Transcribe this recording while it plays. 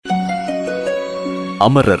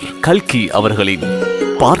அமரர் கல்கி அவர்களின்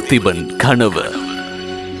பார்த்திபன் கனவு.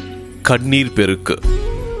 கண்ணீர் பெருக்கு.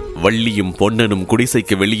 வள்ளியும் பொன்னனும்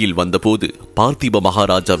குடிசைக்கு வெளியில் வந்தபோது பார்த்திப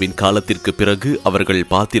மகாராஜாவின் காலத்திற்கு பிறகு அவர்கள்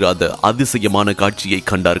பார்த்திராத அதிசயமான காட்சியை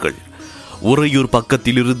கண்டார்கள். உறையூர்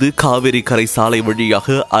பக்கத்திலிருந்து காவிரி கரை சாலை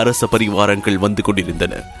வழியாக அரச பரிவாரங்கள் வந்து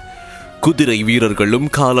கொண்டிருந்தன. குதிரை வீரர்களும்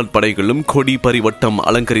காலால் படைகளும் கொடி பரிவட்டம்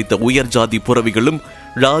அலங்கரித்த உயர் ஜாதி புறவிகளும்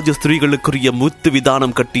ராஜஸ்திரீகளுக்குரிய முத்து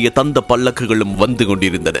விதானம் கட்டிய தந்த பல்லக்குகளும் வந்து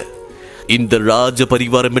கொண்டிருந்தன. இந்த ராஜ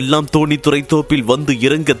பரிவாரம் எல்லாம் தோணித்துறை தோப்பில் வந்து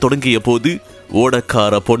இறங்க தொடங்கிய போது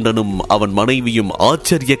ஓடக்கார பொன்னனும் அவன் மனைவியும்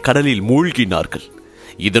ஆச்சரிய கடலில் மூழ்கினார்கள்.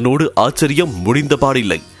 இதனோடு ஆச்சரியம் முடிந்த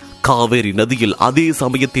பாடில்லை. காவேரி நதியில் அதே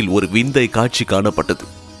சமயத்தில் ஒரு விந்தை காட்சி காணப்பட்டது.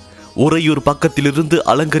 உறையூர் பக்கத்திலிருந்து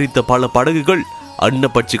அலங்கரித்த பல படகுகள்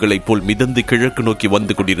அன்னப்பட்சிகளைப் போல் மிதந்து கிழக்கு நோக்கி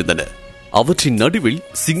வந்து கொண்டிருந்தன. அவற்றின் நடுவில்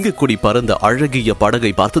சிங்கக்கொடி பறந்த அழகிய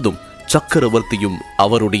படகை பார்த்ததும் சக்கரவர்த்தியும்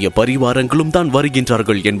அவருடைய பரிவாரங்களும் தான்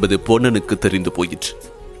வருகின்றார்கள் என்பது பொன்னனுக்கு தெரிந்து போயிற்று.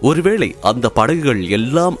 ஒருவேளை அந்த படகுகள்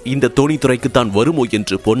எல்லாம் இந்த தோணித்துறைக்குத்தான் வருமோ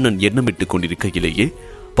என்று பொன்னன் எண்ணமிட்டுக் கொண்டிருக்கையிலேயே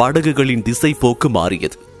படகுகளின் திசை போக்கு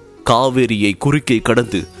மாறியது. காவேரியை குறுக்கே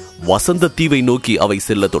கடந்து வசந்த தீவை நோக்கி அவை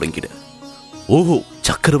செல்ல தொடங்கின. ஓஹோ,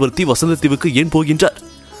 சக்கரவர்த்தி வசந்த தீவுக்கு ஏன் போகின்றார்?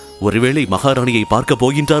 ஒருவேளை மகாராணியை பார்க்க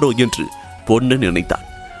போகின்றாரோ என்று பொன்னன் நினைத்தான்.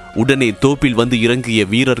 உடனே தோப்பில் வந்து இறங்கிய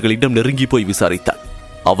வீரர்களிடம் நெருங்கி போய் விசாரித்தான்.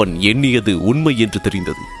 அவன் எண்ணியது உண்மை என்று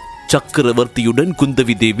தெரிந்தது. சக்கரவர்த்தியுடன்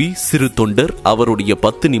குந்தவி தேவி, சிறு தொண்டர், அவருடைய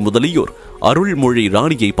பத்தினி முதலியோர் அருள்மொழி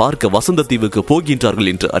ராணியை பார்க்க வசந்த தீவுக்கு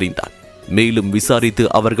போகின்றார்கள் என்று அறிந்தான். மேலும் விசாரித்து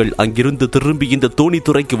அவர்கள் அங்கிருந்து திரும்பி இந்த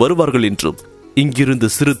தோணித்துறைக்கு வருவார்கள் என்றும், இங்கிருந்து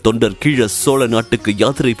சிறு தொண்டர் கீழ சோழ நாட்டுக்கு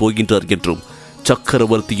யாத்திரை போகின்றார் என்றும்,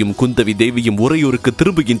 சக்கரவர்த்தியும் குந்தவி தேவியும் உறையூருக்கு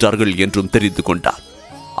திரும்புகின்றார்கள் என்றும் தெரிந்து கொண்டார்.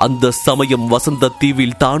 அந்த சமயம் வசந்த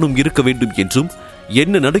தீவில் தானும் இருக்க வேண்டும் என்றும்,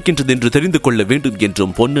 என்ன நடக்கின்றது என்று தெரிந்து கொள்ள வேண்டும்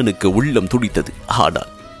என்றும் பொன்னனுக்கு உள்ளம் துடித்தது. ஆனால்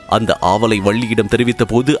அந்த ஆவலை வள்ளியிடம் தெரிவித்த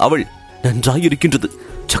போது அவள், நன்றாயிருக்கின்றது,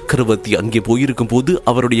 சக்கரவர்த்தி அங்கே போயிருக்கும் போது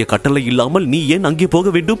அவருடைய கட்டளை இல்லாமல் நீ ஏன் அங்கே போக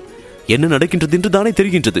வேண்டும்? என்ன நடக்கின்றது என்று தானே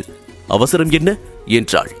தெரிகின்றது, அவசரம் என்ன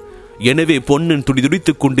என்றாள். எனவே பொன்னன்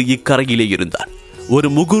துடிதுடித்துக் கொண்டு இக்கரையிலே இருந்தான். ஒரு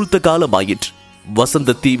முகூர்த்த காலம் ஆயிற்று.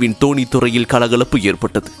 வசந்த தீவின் தோணித்துறையில் கலகலப்பு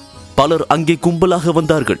ஏற்பட்டது. பலர் அங்கே கும்பலாக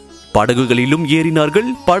வந்தார்கள். படகுகளிலும் ஏறினார்கள்.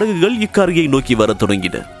 படகுகள் இக்கரையை நோக்கி வர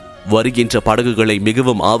தொடங்கின. வருகின்ற படகுகளை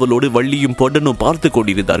மிகவும் ஆவலோடு வள்ளியும் பொன்னனும் பார்த்து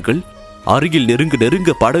கொண்டிருந்தார்கள். அருகில் நெருங்க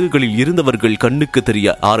நெருங்க படகுகளில் இருந்தவர்கள் கண்ணுக்கு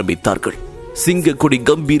தெரிய ஆரம்பித்தார்கள். சிங்கக்கொடி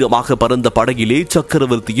கம்பீரமாக பறந்த படகிலே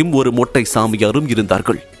சக்கரவர்த்தியும் ஒரு மொட்டை சாமியாரும்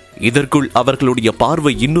இருந்தார்கள். இதற்குள் அவர்களுடைய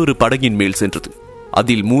பார்வை இன்னொரு படகின் மேல் சென்றது.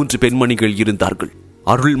 அதில் 3 பெண்மணிகள் இருந்தார்கள்.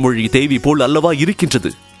 அருள்மொழி தேவி போல் அல்லவா இருக்கின்றது?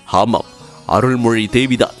 ஆமாம், அருள்மொழி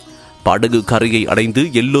தேவிதான். படகு கரையை அடைந்து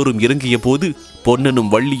எல்லோரும் இறங்கிய போது பொன்னனும்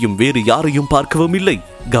வள்ளியும் வேறு யாரையும் பார்க்கவும் இல்லை,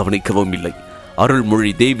 கவனிக்கவும் இல்லை.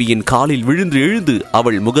 அருள்மொழி தேவியின் காலில் விழுந்து எழுந்து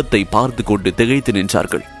அவள் முகத்தை பார்த்து கொண்டு திகைத்து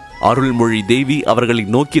நின்றார்கள். அருள்மொழி தேவி அவர்களை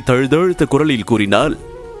நோக்கி தழுதழுத்த குரலில் கூறினாள்,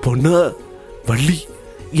 பொன்னா, வள்ளி,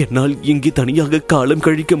 என்னால் இங்கே தனியாக காலம்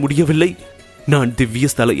கழிக்க முடியவில்லை. நான் திவ்ய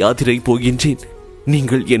ஸ்தல யாத்திரை போகின்றேன்.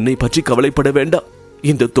 நீங்கள் என்னை பற்றி கவலைப்பட வேண்டாம்.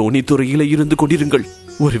 இந்த தோணித்துறையில இருந்து கொண்டிருங்கள்.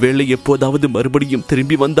 ஒருவேளை எப்போதாவது மறுபடியும்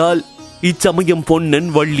திரும்பி வந்தால். இச்சமயம் பொன்னன்,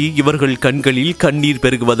 வள்ளி இவர்கள் கண்களில் கண்ணீர்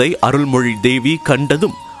பெருகுவதை அருள்மொழி தேவி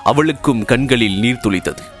கண்டதும் அவளுக்கும் கண்களில் நீர்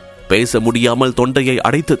துளித்தது. பேச முடியாமல் தொண்டையை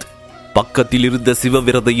அடைத்தது. பக்கத்தில் இருந்த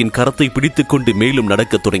சிவவிரதையின் கரத்தை பிடித்துக் கொண்டு மேலும்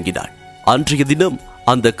நடக்க தொடங்கினாள். அன்றைய தினம்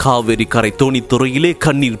அந்த காவிரி கரை தோணித்துறையிலே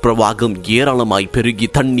கண்ணீர் பிரவாகம் ஏராளமாய் பெருகி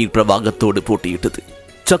தண்ணீர் பிரவாகத்தோடு போட்டியிட்டது.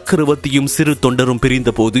 சக்கரவர்த்தியும் சிறு தொண்டரும் பிரிந்த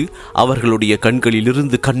போது அவர்களுடைய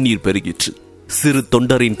கண்களிலிருந்து கண்ணீர் பெருகிற்று. சிறு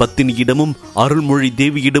தொண்டரின் பத்தினியிடமும் அருள்மொழி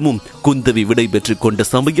தேவியிடமும் குந்தவி விடை பெற்றுக் கொண்ட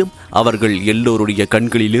சமயம் அவர்கள் எல்லோருடைய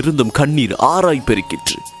கண்களிலிருந்தும் கண்ணீர் ஆராய்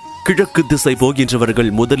பெருக்கிற்று. கிழக்கு திசை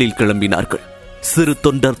போகின்றவர்கள் முதலில் கிளம்பினார்கள். சிறு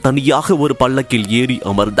தொண்டர் தனியாக ஒரு பல்லக்கில் ஏறி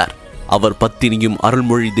அமர்ந்தார். அவர் பத்தினியும்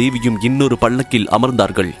அருள்மொழி தேவியும் இன்னொரு பல்லக்கில்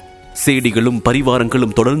அமர்ந்தார்கள். சேடிகளும்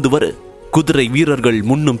பரிவாரங்களும் தொடர்ந்து வர, குதிரை வீரர்கள்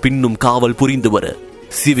முன்னும் பின்னும் காவல் புரிந்து வர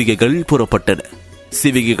சிவிகைகள் புறப்பட்டன.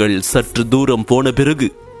 சிவிகைகள் சற்று தூரம் போன பிறகு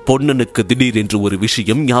பொன்னனுக்கு திடீரென்று ஒரு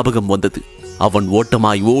விஷயம் ஞாபகம் வந்தது. அவன்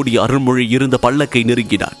ஓட்டமாய் ஓடி அருள்மொழி இருந்த பல்லக்கை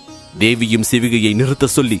நெருங்கினான். தேவியும் சிவிகையை நிறுத்த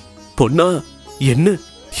சொல்லி, பொன்னா, என்ன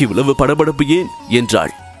இவ்வளவு படபடப்பு ஏன்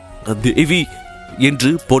என்றாள். தேவி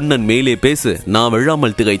என்று பொன்னன் மேலே பேச நான்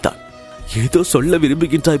விழாமல் திகைத்தான். ஏதோ சொல்ல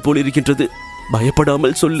விரும்புகின்றாய் போலிருக்கின்றது,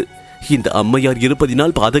 பயப்படாமல் சொல்லு. இந்த அம்மையார்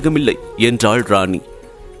இருப்பதினால் பாதகமில்லை என்றாள் ராணி.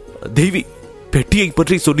 தேவி, பெட்டியை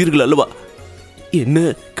பற்றி சொன்னீர்கள் அல்லவா? என்ன,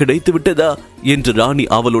 கிடைத்து விட்டதா என்று ராணி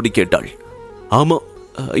ஆவலோடு கேட்டாள். ஆமா,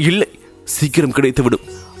 இல்லை, சீக்கிரம் கிடைத்துவிடும்.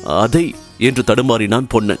 அதை என்று தடுமாறினான்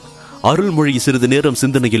பொன்னன். அருள்மொழி சிறிது நேரம்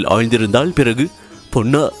சிந்தனையில் ஆழ்ந்திருந்தால் பிறகு,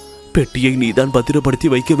 பொன்னா, பெட்டியை நீதான் பத்திரப்படுத்தி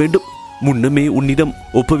வைக்க வேண்டும். முன்னமே உன்னிடம்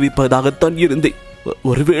ஒப்புவிப்பதாகத்தான் இருந்தேன்.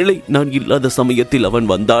 ஒருவேளை நான் இல்லாத சமயத்தில் அவன்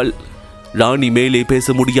வந்தால். ராணி மேலே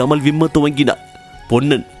பேச முடியாமல் விம்ம துவங்கினார்.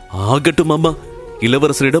 பொன்னன், ஆகட்டும் அம்மா,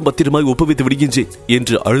 இளவரசரிடம் பத்திரமாய் ஒப்புவித்து விடுகின்றேன்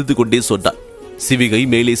என்று அழுது கொண்டே சொன்னார். சிவிகை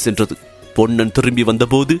மேலே சென்றது. பொன்னன் திரும்பி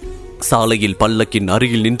வந்தபோது சாலையில் பல்லக்கின்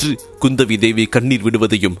அருகில் நின்று குந்தவி தேவி கண்ணீர்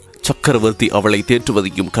விடுவதையும் சக்கரவர்த்தி அவளை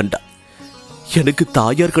தேற்றுவதையும் கண்டார். எனக்கு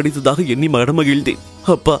தாயார் கிடைத்ததாக எண்ணி மனமகிழ்ந்தேன்.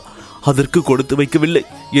 அப்பா, அதற்கு கொடுத்து வைக்கவில்லை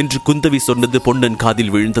என்று குந்தவி சொன்னது பொன்னன்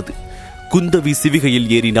காதில் விழுந்தது. குந்தவி சிவிகையில்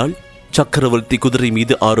ஏறினாள். சக்கரவர்த்தி குதிரை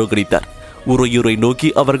மீது ஆரோகணித்தார். உரையுரை நோக்கி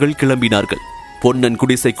அவர்கள் கிளம்பினார்கள். பொன்னன்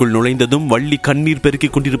குடிசைக்குள் நுழைந்ததும் வள்ளி கண்ணீர்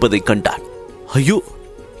பெருக்கிக் கொண்டிருப்பதை கண்டான். ஐயோ,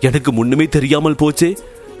 எனக்கு முன்னுமே தெரியாமல் போச்சே.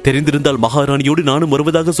 தெரிந்திருந்தால் மகாராணியோடு நானும்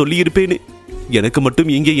வருவதாக சொல்லியிருப்பேனே. எனக்கு மட்டும்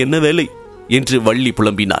இங்கே என்ன வேலை என்று வள்ளி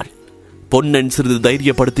புலம்பினாள். பொன்னன் சிறிது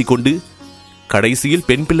தைரியப்படுத்திக் கொண்டு, கடைசியில்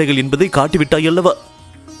பெண் பிள்ளைகள் என்பதை காட்டிவிட்டாயல்லவா,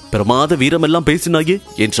 பிரமாத வீரமெல்லாம் பேசினாயே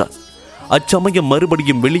என்றான். அச்சமயம்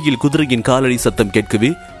மறுபடியும் வெளியில் குதிரையின் காலடி சத்தம் கேட்கவே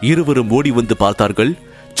இருவரும் ஓடி வந்து பார்த்தார்கள்.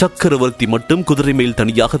 சக்கரவர்த்தி மட்டும் குதிரை மேல்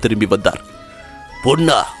தனியாக திரும்பி வந்தார்.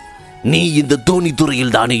 பொன்னா, நீ இந்த தோணி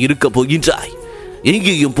துறையில் தானே இருக்க போகின்றாய்,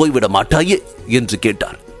 எங்கேயும் போய்விட மாட்டாயே என்று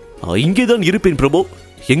கேட்டார். இங்கேதான் இருப்பேன் பிரபு,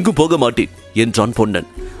 எங்கும் போக மாட்டேன் என்றான் பொன்னன்.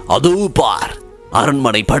 அதோ பார்,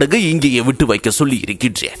 அரண்மனை படகை இங்கேயே விட்டு வைக்க சொல்லி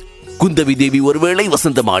இருக்கின்றேன். குந்தவி தேவி ஒருவேளை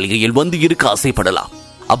வசந்த மாளிகையில் வந்து இருக்க ஆசைப்படலாம்.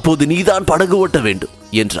 அப்போது நீதான் படகு ஓட்ட வேண்டும்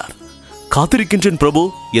என்றார். காத்திருக்கின்றேன் பிரபு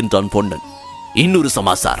என்றான் பொன்னன். இன்னொரு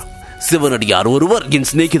சமாசாரம், சிவனடியார் ஒருவர் என்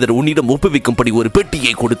சிநேகிதர் உன்னிடம் ஒப்புவிக்கும்படி ஒரு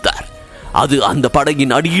பெட்டியை கொடுத்தார். அது அந்த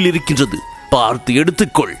படகின் அடியில் இருக்கின்றது, பார்த்து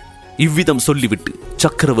எடுத்துக்கொள். இவ்விதம் சொல்லிவிட்டு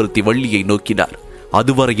சக்கரவர்த்தி வள்ளியை நோக்கினார்.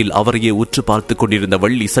 அதுவரையில் அவரையே உற்று பார்த்து கொண்டிருந்த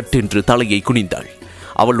வள்ளி சட்டென்று தலையை குனிந்தாள்.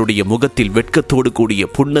 அவளுடைய முகத்தில் வெட்கத்தோடு கூடிய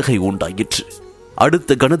புன்னகை உண்டாயிற்று.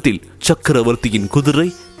 அடுத்த கணத்தில் சக்கரவர்த்தியின் குதிரை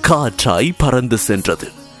காற்றாய் பறந்து சென்றது.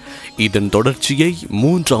 இதன் தொடர்ச்சியை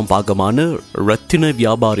 3ஆம் பாகமான ரத்தின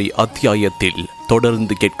வியாபாரி அத்தியாயத்தில்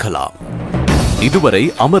தொடர்ந்து கேட்கலாம். இதுவரை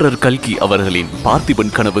அமரர் கல்கி அவர்களின்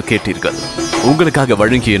பார்த்திபன் கனவு கேட்டீர்கள். உங்களுக்காக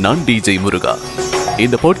வழங்கிய நான் DJ முருகா.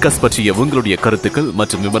 இந்த பாட்காஸ்ட் பற்றிய உங்களுடைய கருத்துக்கள்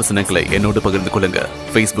மற்றும் விமர்சனங்களை என்னோடு பகிர்ந்து கொள்ளுங்க.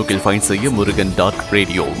 ஃபேஸ்புக்கில் ஃபைண்ட் செய்ய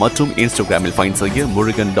murugan.radio மற்றும் இன்ஸ்டாகிராமில் ஃபைண்ட் செய்ய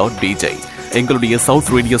murugan.dj. எங்களுடைய சவுத்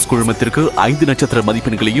ரேடியோஸ் குழுமத்திற்கு 5 நட்சத்திர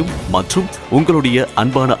மதிப்பெண்களையும் மற்றும் உங்களுடைய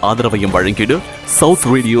அன்பான ஆதரவையும் வழங்கிடு சவுத்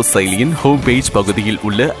ரேடியோ செயலியின் ஹோம் பேஜ் பகுதியில்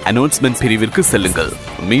உள்ள அனௌன்ஸ்மெண்ட் பிரிவிற்கு செல்லுங்கள்.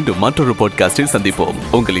 மீண்டும் மற்றொரு பாட்காஸ்டில் சந்திப்போம்.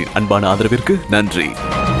 உங்களின் அன்பான ஆதரவிற்கு நன்றி.